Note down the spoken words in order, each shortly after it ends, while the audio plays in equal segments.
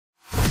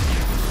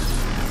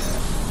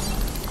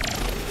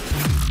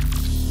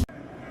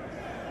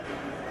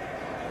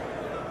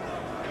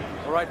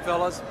All right,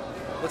 fellas,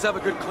 let's have a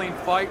good clean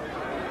fight.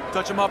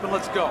 Touch him up and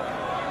let's go.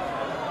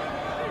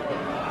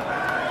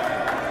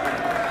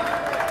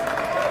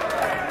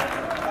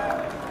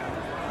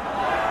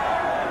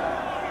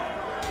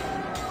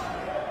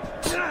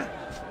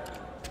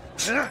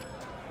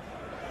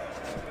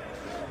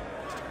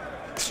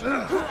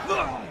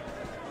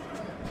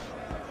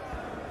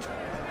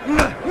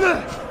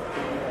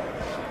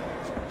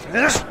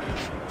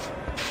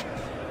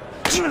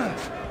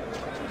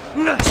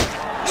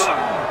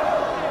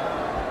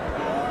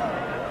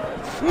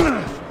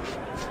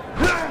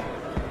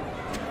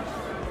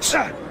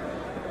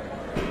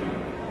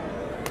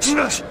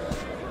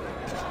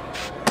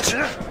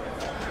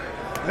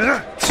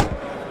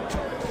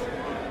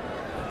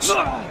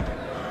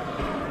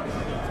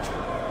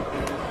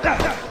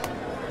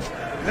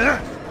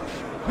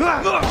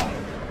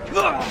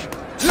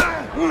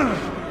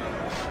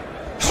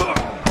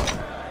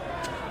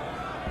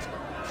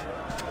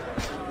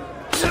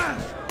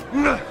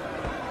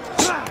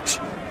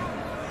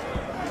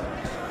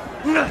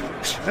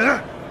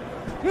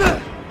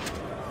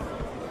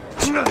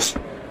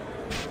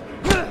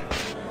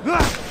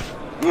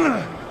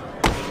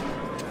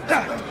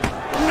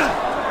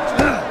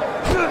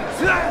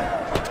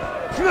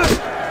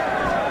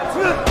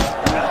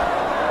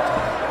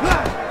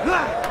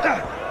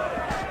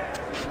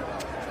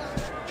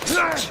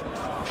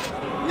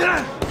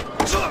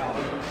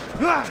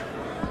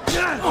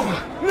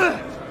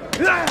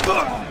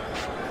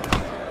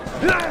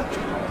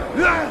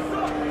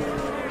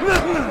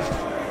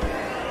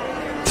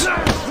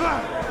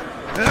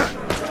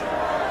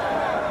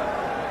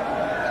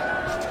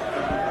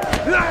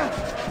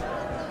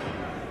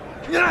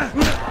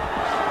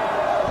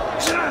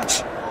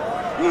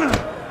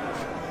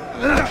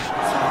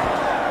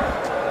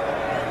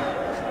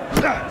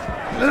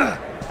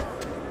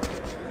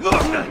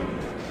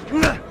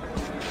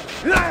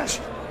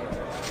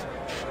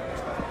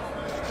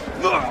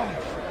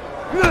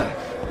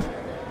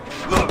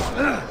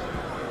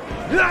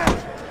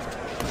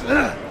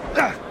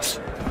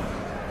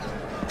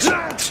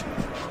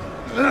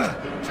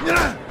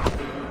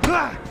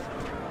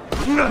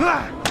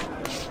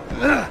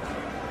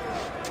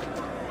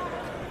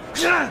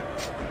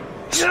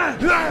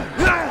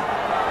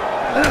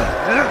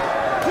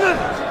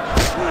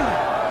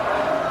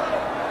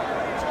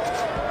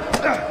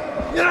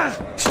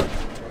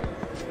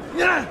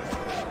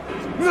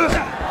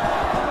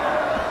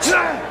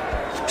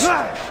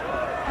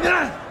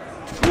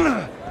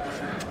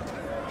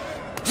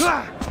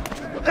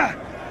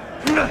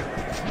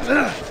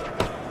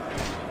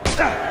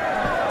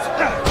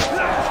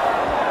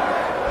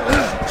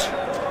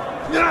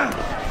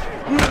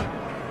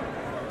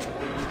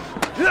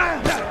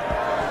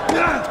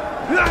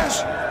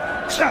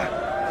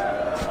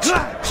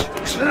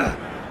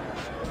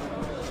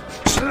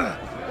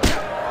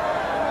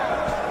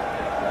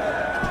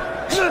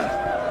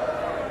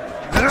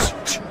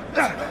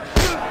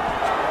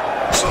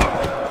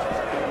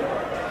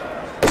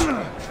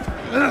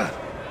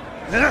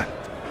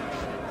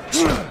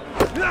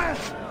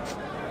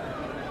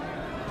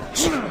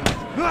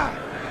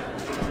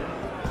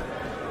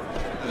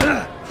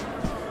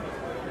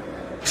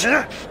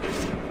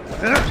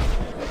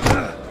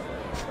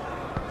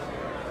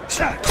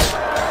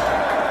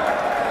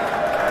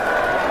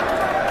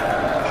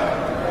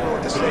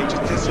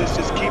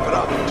 Just keep it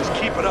up. Just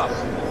keep it up.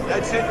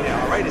 That's it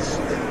now, all right? It's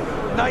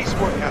nice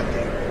work out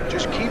there.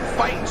 Just keep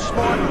fighting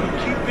smart,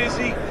 keep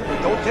busy.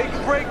 Don't take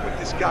a break with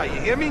this guy,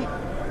 you hear me?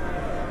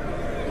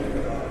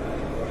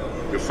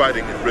 You're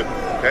fighting in rhythm,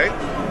 okay?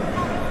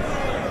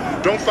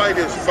 Don't fight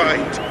his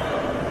fight.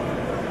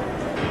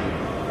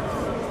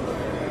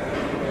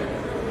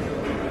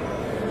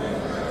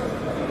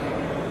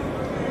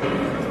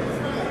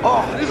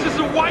 Oh, this is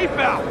a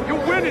wipeout.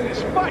 You're winning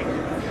this fight.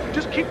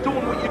 Just keep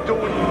doing what you're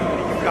doing,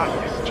 and you got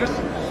this. Just...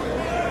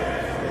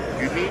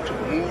 You need to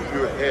move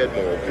your head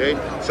more, okay?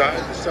 Side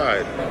to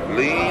side.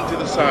 Lean to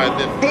the side,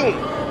 then boom!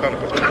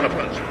 Counter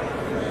punch.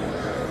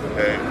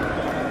 Okay?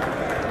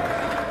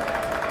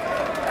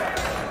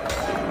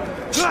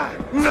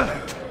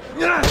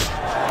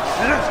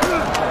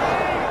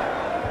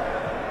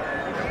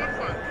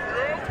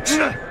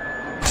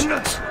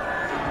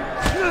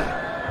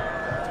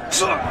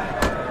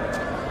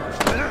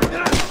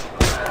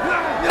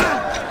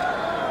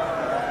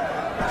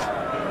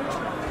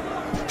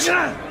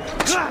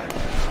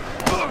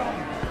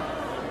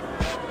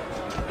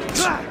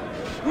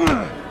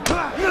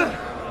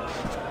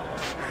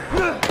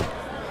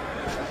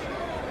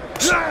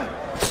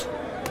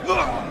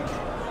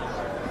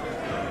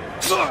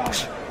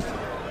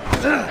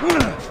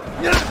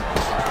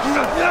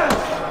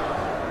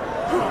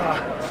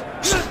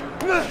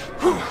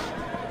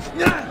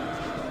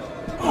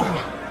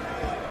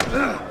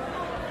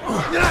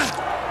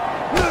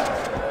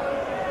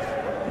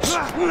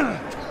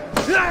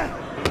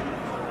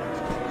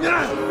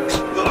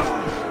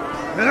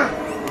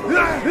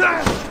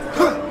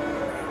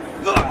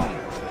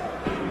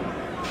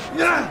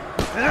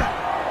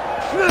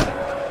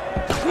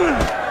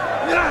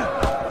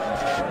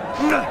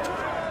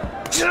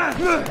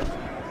 Ugh.